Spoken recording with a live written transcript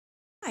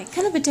Alright,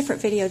 kind of a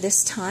different video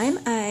this time.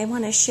 I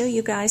want to show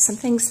you guys some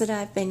things that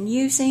I've been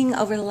using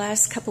over the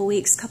last couple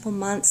weeks, couple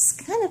months,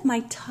 kind of my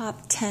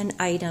top 10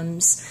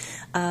 items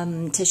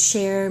to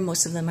share.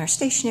 Most of them are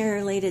stationery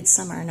related,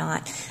 some are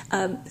not.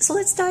 So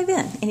let's dive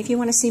in, and if you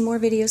want to see more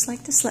videos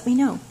like this, let me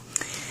know.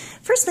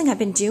 First thing I've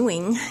been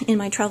doing in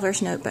my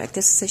Traveler's Notebook,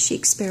 this is a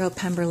Chic Sparrow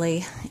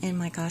Pemberley, and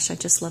my gosh, I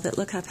just love it.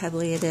 Look how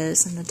pebbly it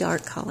is, and the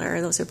dark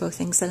color. Those are both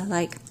things that I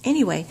like.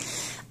 Anyway,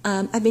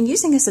 I've been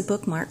using as a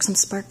bookmark some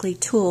sparkly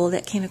tulle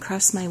that came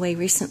across my way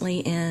recently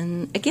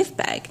in a gift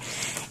bag.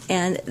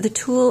 And the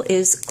tulle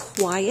is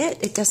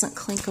quiet. It doesn't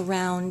clink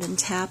around and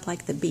tap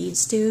like the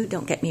beads do.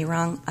 Don't get me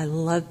wrong. I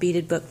love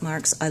beaded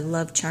bookmarks. I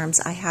love charms.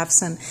 I have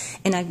some,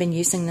 and I've been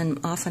using them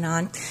off and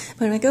on. But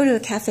when I go to a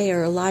cafe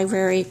or a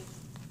library,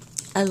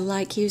 I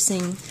like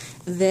using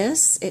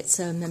this. It's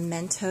a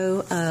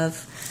memento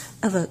of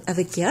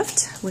a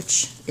gift,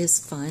 which is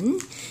fun.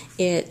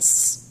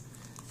 It's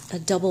a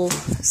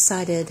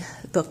double-sided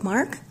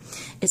bookmark.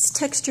 It's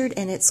textured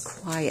and it's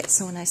quiet,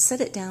 so when I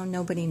set it down,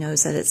 nobody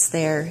knows that it's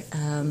there.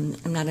 I'm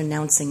not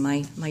announcing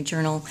my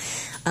journal.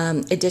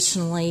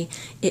 Additionally,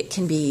 it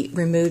can be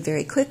removed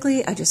very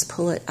quickly. I just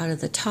pull it out of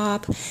the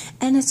top,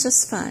 and it's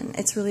just fun.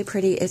 It's really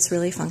pretty. It's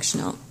really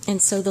functional.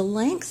 And so the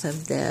length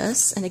of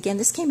this, and again,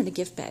 this came in a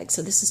gift bag,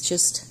 so this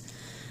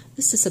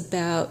is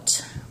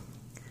about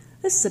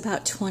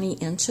 20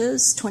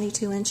 inches,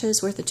 22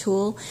 inches worth of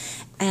tulle,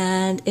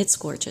 and it's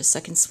gorgeous. I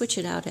can switch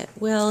it out at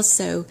will,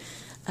 so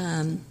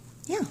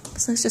yeah,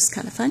 so it's just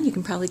kind of fun. You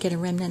can probably get a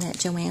remnant at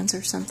Joann's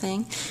or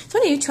something. So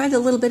anyway, try a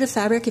little bit of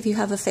fabric. If you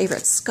have a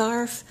favorite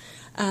scarf,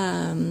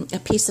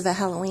 a piece of a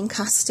Halloween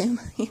costume,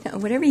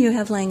 whatever you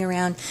have laying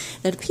around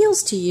that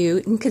appeals to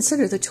you, and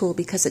consider the tulle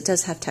because it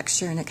does have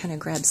texture and it kind of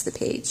grabs the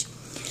page.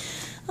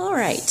 All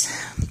right,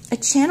 a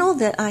channel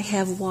that I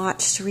have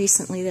watched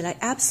recently that I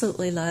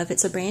absolutely love.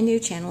 It's a brand new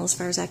channel as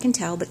far as I can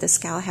tell, but this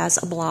gal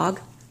has a blog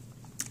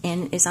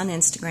and is on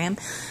Instagram.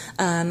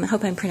 I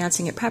hope I'm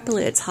pronouncing it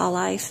properly. It's Ha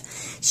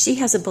Life. She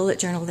has a bullet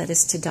journal that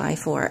is to die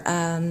for.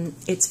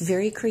 It's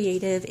very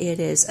creative. It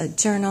is a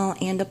journal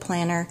and a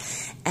planner,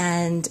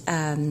 and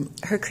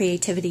her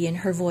creativity and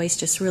her voice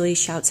just really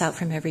shouts out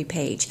from every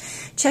page.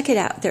 Check it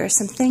out. There are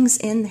some things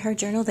in her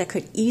journal that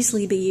could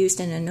easily be used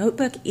in a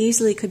notebook,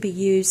 easily could be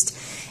used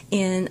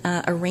in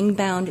a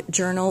ring-bound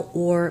journal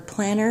or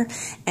planner,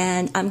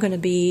 and I'm going to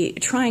be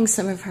trying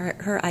some of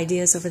her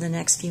ideas over the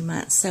next few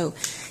months. So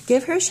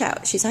give her a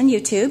shout. She's on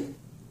YouTube.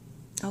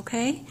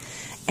 Okay,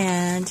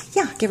 and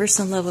yeah, give her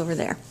some love over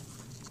there.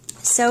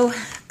 So,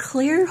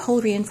 clear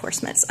hole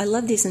reinforcements. I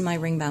love these in my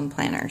ring-bound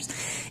planners.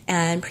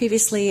 And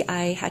previously,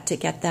 I had to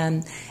get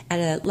them at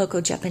a local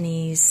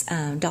Japanese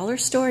dollar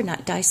store,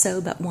 not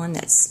Daiso, but one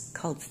that's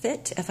called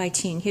Fit,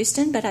 F-I-T in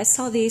Houston. But I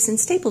saw these in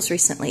Staples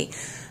recently.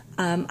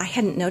 I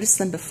hadn't noticed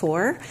them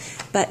before,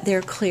 but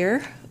they're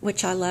clear,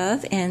 which I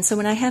love. And so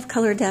when I have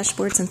color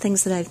dashboards and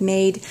things that I've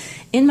made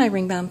in my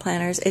ring-bound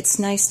planners, it's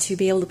nice to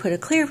be able to put a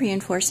clear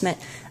reinforcement.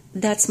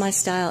 That's my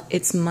style.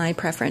 It's my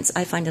preference.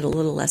 I find it a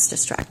little less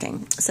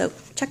distracting. So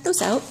check those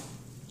out.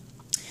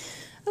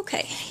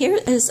 Okay, here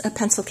is a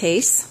pencil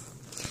case.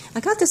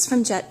 I got this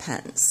from Jet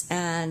Pens,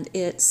 and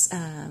it's,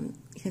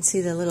 you can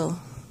see the little,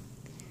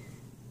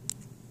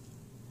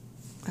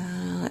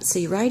 let's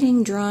see,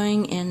 writing,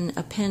 drawing, and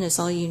a pen is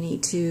all you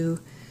need to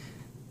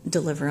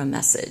deliver a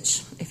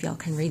message, if y'all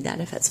can read that,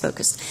 if it's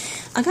focused.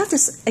 I got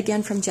this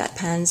again from Jet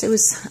Pens. It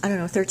was, I don't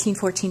know, $13,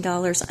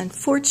 $14.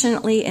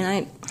 Unfortunately,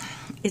 and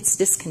it's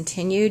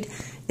discontinued.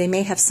 They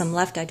may have some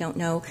left, I don't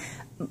know.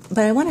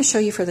 But I want to show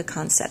you for the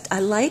concept. I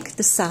like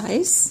the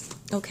size,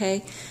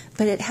 okay,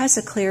 but it has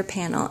a clear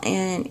panel.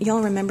 And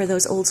y'all remember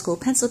those old school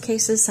pencil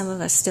cases? Some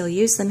of us still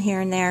use them here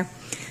and there.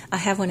 I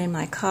have one in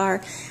my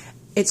car.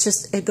 It's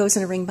just, it goes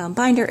in a ring-bound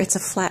binder. It's a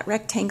flat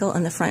rectangle,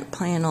 and the front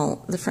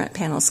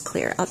panel's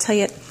clear. I'll tell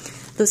you,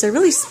 those are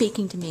really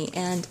speaking to me.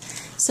 And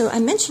so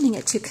I'm mentioning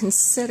it to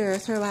consider,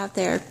 throw out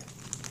there,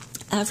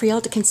 for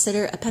y'all to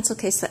consider a pencil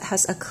case that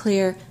has a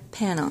clear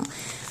panel.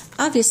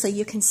 Obviously,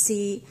 you can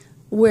see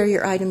where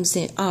your items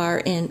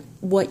are and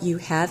what you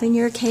have in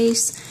your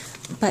case,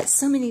 but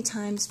so many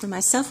times for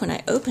myself when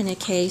I open a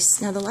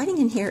case, now the lighting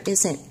in here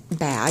isn't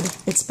bad.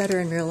 It's better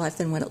in real life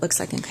than what it looks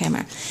like in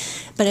camera.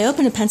 But I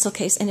open a pencil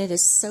case and it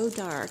is so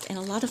dark, and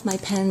a lot of my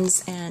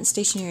pens and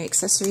stationery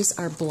accessories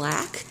are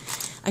black.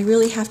 I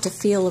really have to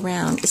feel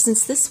around.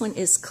 Since this one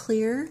is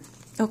clear,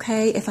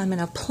 okay, if I'm in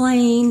a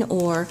plane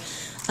or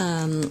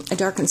a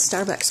darkened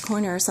Starbucks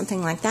corner or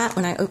something like that,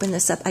 when I open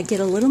this up, I get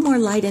a little more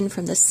light in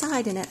from the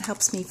side, and it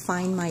helps me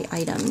find my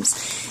items.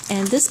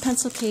 And this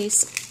pencil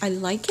case, I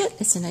like it.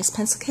 It's a nice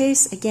pencil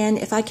case. Again,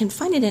 if I can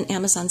find it in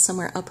Amazon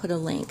somewhere, I'll put a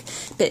link.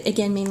 But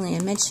again, mainly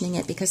I'm mentioning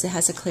it because it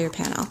has a clear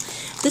panel.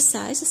 This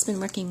size has been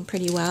working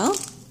pretty well.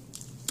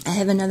 I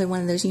have another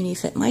one of those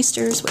Unifit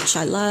Meisters, which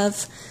I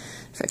love.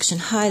 Friction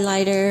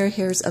highlighter.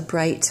 Here's a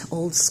bright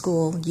old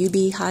school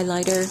UB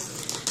highlighter.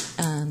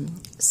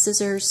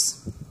 Scissor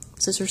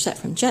set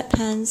from Jet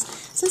Pens.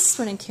 So this is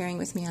what I'm carrying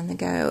with me on the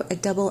go. A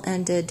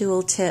double-ended,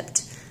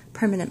 dual-tipped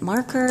permanent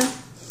marker.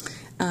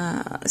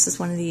 This is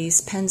one of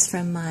these pens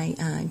from my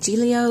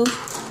Gilio.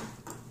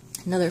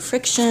 Another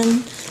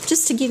Friction,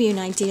 just to give you an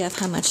idea of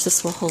how much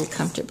this will hold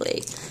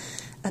comfortably.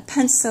 A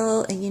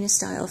pencil, a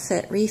Unistyle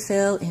Fit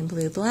refill in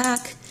blue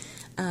black,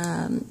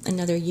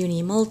 another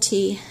Uni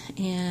Multi,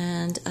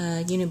 and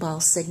a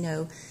Uniball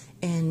Signo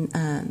in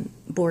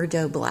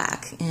Bordeaux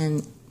black,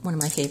 and one of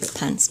my favorite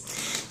pens.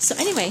 So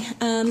anyway,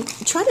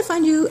 try to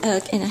find you,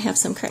 and I have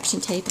some correction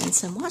tape and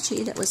some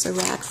washi. That was a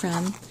rack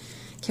from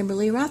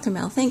Kimberly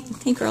Rothermel.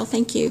 Thank girl,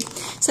 thank you.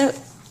 So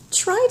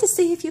try to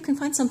see if you can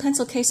find some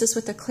pencil cases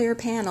with a clear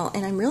panel,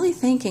 and I'm really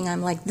thinking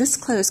I'm like this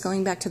close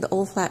going back to the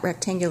old flat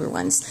rectangular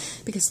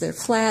ones because they're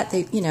flat.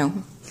 They, you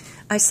know,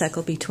 I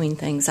cycle between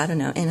things. I don't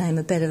know, and I'm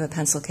a bit of a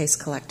pencil case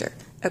collector.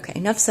 Okay,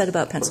 enough said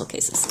about pencil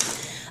cases.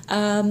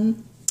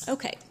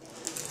 Okay,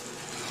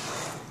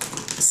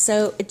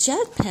 so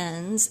Jet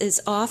Pens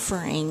is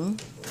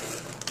offering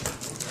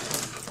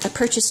a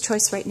purchase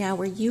choice right now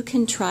where you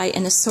can try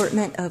an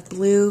assortment of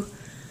blue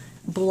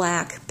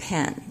black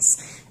pens.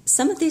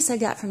 Some of these I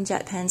got from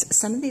Jet Pens,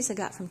 some of these I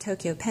got from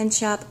Tokyo Pen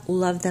Shop.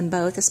 Love them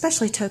both,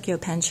 especially Tokyo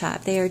Pen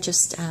Shop. They are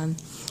just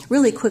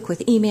really quick with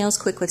emails,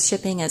 quick with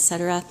shipping,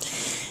 etc.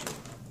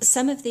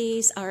 Some of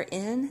these are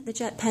in the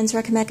Jet Pens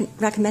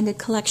recommended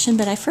collection,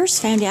 but I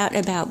first found out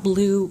about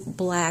blue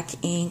black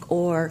ink,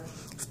 or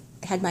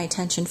had my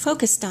attention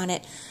focused on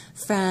it,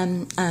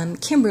 from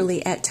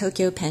Kimberly at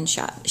Tokyo Pen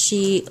Shop.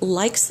 She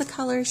likes the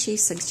color. She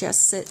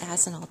suggests it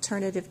as an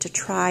alternative to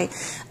try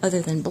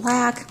other than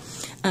black.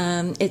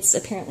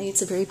 Apparently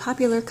it's a very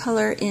popular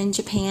color in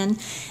Japan,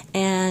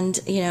 and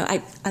you know,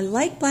 I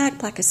like black.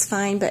 Black is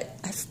fine, but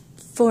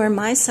for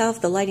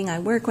myself, the lighting I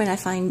work with, I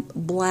find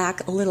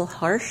black a little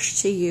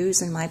harsh to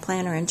use in my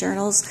planner and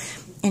journals.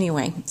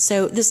 Anyway,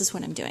 so this is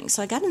what I'm doing.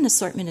 So I got an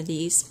assortment of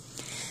these.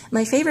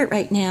 My favorite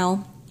right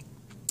now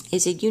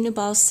is a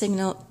Uniball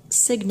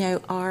Signo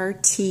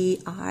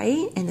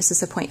RTI, and this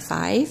is a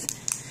 0.5,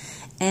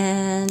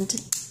 and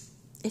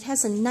it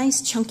has a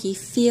nice chunky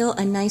feel,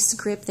 a nice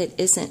grip that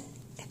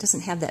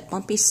doesn't have that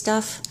bumpy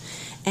stuff,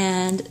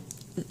 and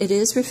it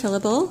is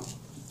refillable,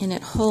 and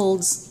it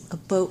holds a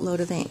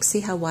boatload of ink. See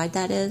how wide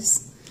that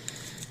is?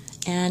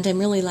 And I'm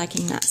really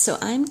liking that. So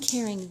I'm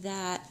carrying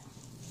that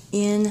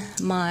in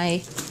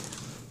my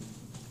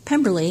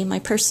Pemberley, my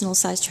personal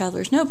size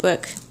traveler's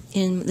notebook,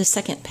 in the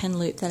second pen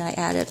loop that I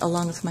added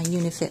along with my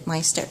Unifit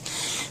Meister.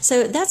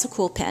 So that's a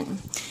cool pen.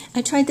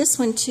 I tried this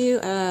one too,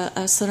 a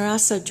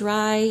Sorasa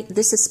Dry.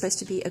 This is supposed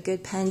to be a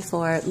good pen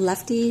for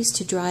lefties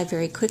to dry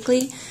very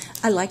quickly.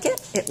 I like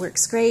it. It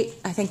works great.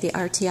 I think the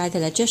RTI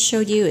that I just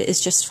showed you is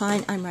just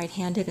fine. I'm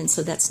right-handed, and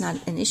so that's not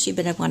an issue,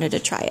 but I wanted to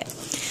try it.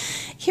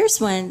 Here's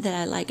one that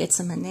I like. It's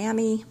a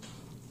Manami,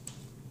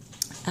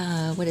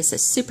 what is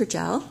this, Super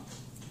Gel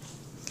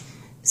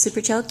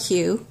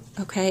Q.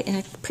 Okay, and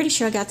I'm pretty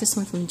sure I got this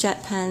one from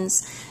Jet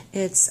Pens.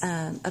 It's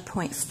a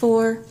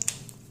 0.4,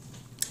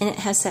 and it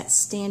has that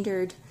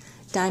standard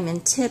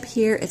diamond tip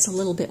here. It's a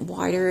little bit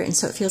wider, and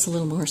so it feels a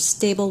little more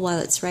stable while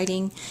it's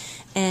writing.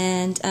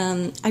 And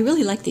I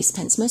really like these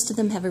pens. Most of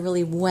them have a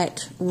really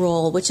wet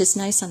roll, which is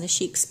nice on the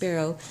Chic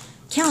Sparrow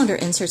calendar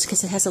inserts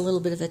because it has a little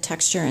bit of a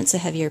texture and it's a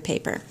heavier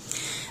paper.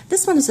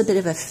 This one is a bit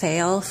of a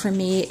fail for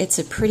me. It's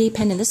a pretty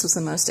pen, and this was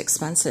the most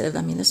expensive.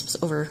 I mean, this was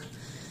over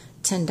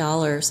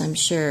 $10, I'm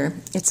sure.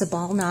 It's a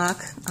ball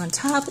knock on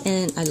top,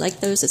 and I like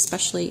those,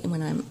 especially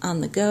when I'm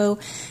on the go.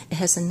 It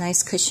has a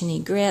nice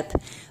cushiony grip,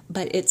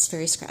 but it's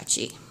very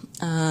scratchy.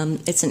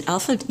 It's an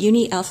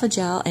Uni Alpha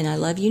Gel, and I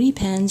love Uni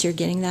pens. You're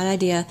getting that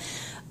idea,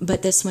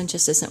 but this one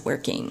just isn't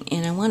working.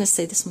 And I want to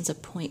say this one's a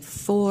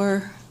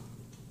 0.4.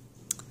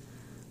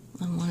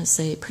 I want to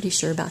say pretty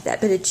sure about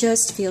that, but it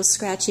just feels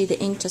scratchy. The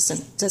ink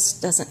just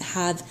doesn't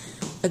have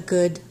a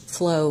good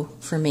flow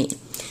for me.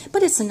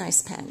 But it's a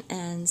nice pen,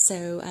 and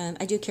so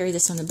I do carry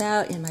this one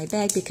about in my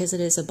bag because it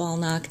is a ball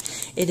knock.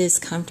 It is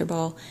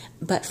comfortable,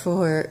 but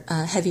for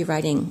heavy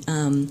writing,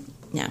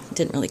 no,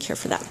 didn't really care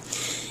for that.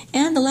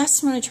 And the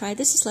last one I tried,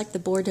 this is like the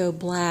Bordeaux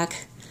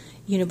black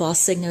Uniball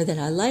Signo that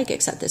I like,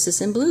 except this is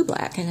in blue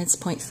black, and it's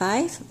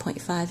 0.5.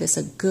 0.5 is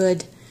a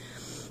good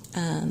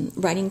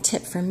writing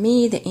tip for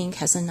me. The ink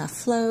has enough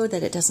flow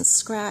that it doesn't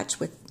scratch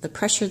with the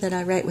pressure that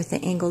I write, with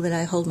the angle that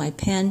I hold my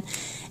pen,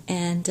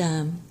 and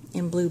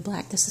in blue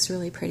black, this is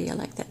really pretty. I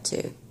like that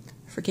too.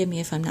 Forgive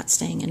me if I'm not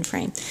staying in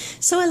frame.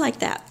 So I like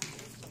that.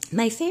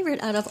 My favorite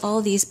out of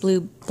all these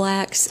blue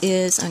blacks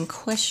is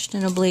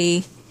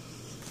unquestionably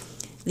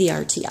the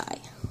RTI.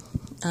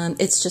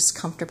 It's just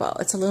comfortable.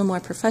 It's a little more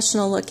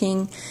professional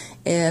looking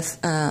if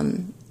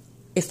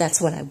that's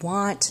what I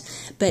want,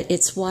 but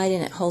it's wide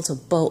and it holds a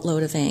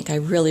boatload of ink. I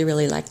really,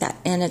 really like that,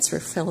 and it's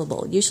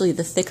refillable. Usually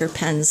the thicker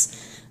pens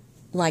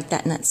like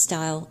that in that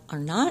style are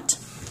not.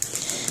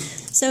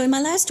 So in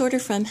my last order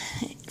from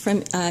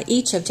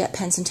each of Jet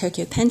Pens and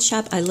Tokyo Pen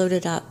Shop, I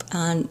loaded up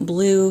on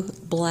blue,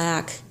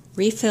 black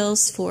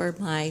refills for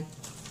my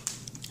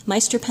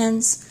Meister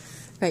pens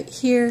right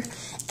here,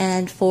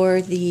 and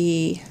for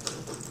the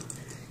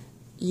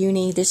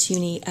Uni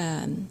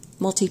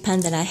multi-pen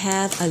that I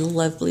have. I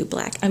love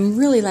blue-black. I'm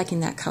really liking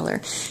that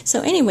color.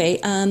 So anyway,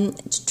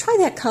 try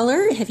that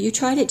color. Have you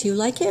tried it? Do you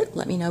like it?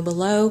 Let me know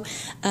below.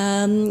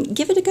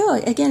 Give it a go.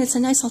 Again, it's a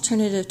nice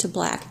alternative to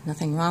black.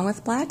 Nothing wrong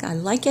with black. I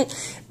like it.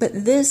 But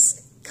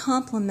this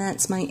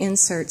complements my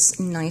inserts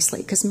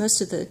nicely because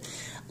most of the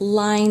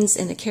lines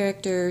and the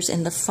characters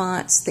and the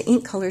fonts, the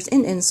ink colors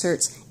in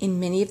inserts, in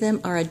many of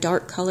them are a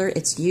dark color.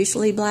 It's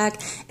usually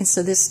black, and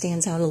so this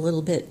stands out a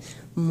little bit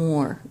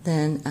more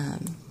than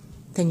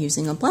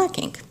using a black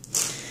ink.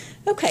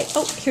 Okay,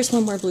 oh, here's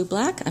one more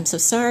blue-black. I'm so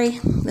sorry.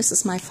 This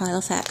is my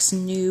Filofax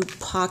new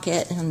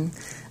pocket, and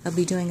I'll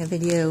be doing a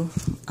video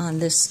on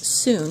this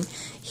soon.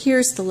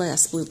 Here's the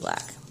last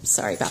blue-black.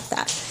 Sorry about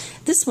that.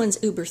 This one's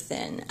uber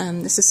thin.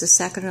 This is a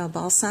Sakura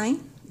ball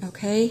sign,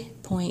 okay,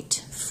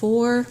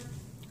 0.04,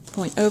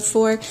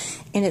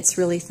 and it's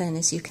really thin,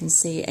 as you can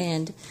see.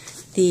 And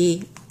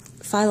the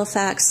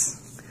Filofax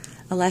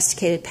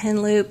elasticated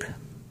pen loop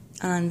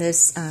on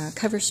this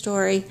cover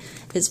story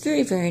is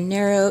very, very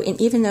narrow,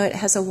 and even though it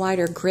has a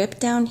wider grip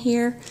down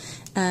here,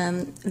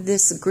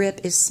 this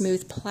grip is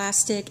smooth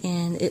plastic,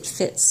 and it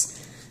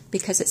fits,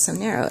 because it's so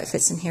narrow, it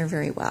fits in here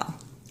very well.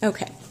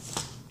 Okay.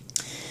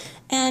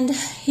 And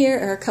here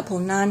are a couple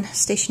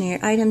non-stationary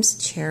items.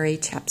 Cherry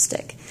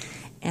chapstick.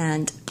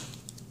 And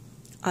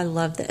I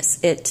love this.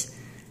 It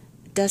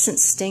doesn't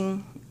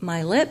sting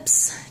my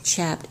lips.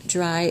 Chapped,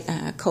 dry,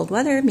 cold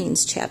weather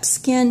means chapped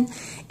skin.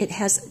 It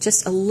has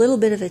just a little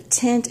bit of a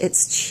tint.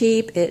 It's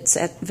cheap. It's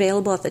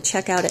available at the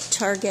checkout at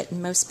Target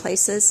and most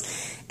places.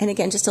 And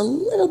again, just a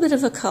little bit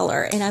of a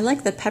color. And I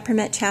like the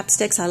peppermint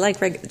chapsticks. I like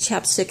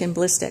chapstick and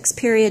Blistex,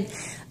 period.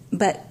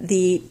 But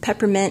the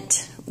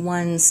peppermint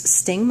ones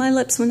sting my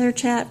lips when they're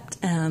chapped.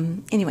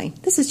 Anyway,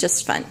 this is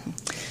just fun.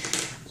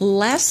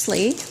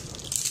 Lastly,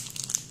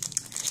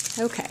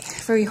 okay,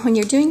 for when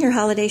you're doing your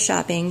holiday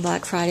shopping,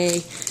 Black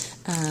Friday,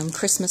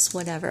 Christmas,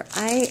 whatever,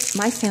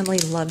 my family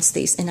loves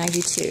these, and I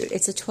do too.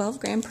 It's a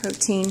 12-gram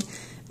protein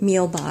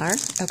meal bar,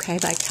 okay,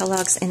 by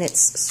Kellogg's, and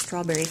it's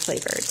strawberry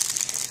flavored.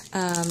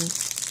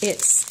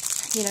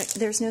 It's, you know,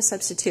 there's no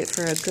substitute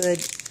for a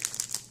good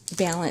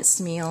balanced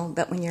meal,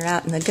 but when you're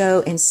out in the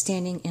go and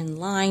standing in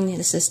line,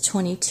 this is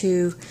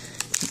 22,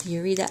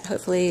 you read that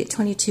hopefully,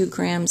 22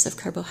 grams of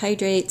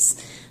carbohydrates,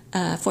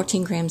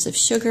 14 grams of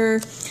sugar,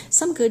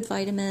 some good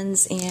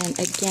vitamins, and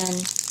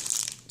again,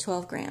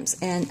 12 grams.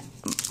 And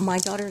my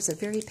daughter is a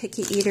very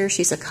picky eater.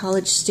 She's a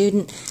college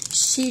student.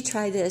 She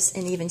tried this,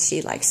 and even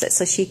she likes it,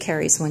 so she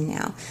carries one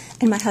now.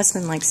 And my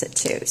husband likes it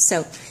too.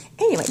 So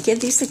anyway,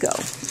 give these a go.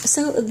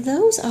 So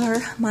those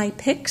are my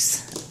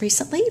picks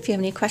recently. If you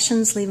have any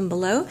questions, leave them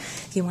below.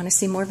 If you want to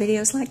see more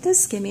videos like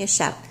this, give me a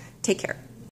shout. Take care.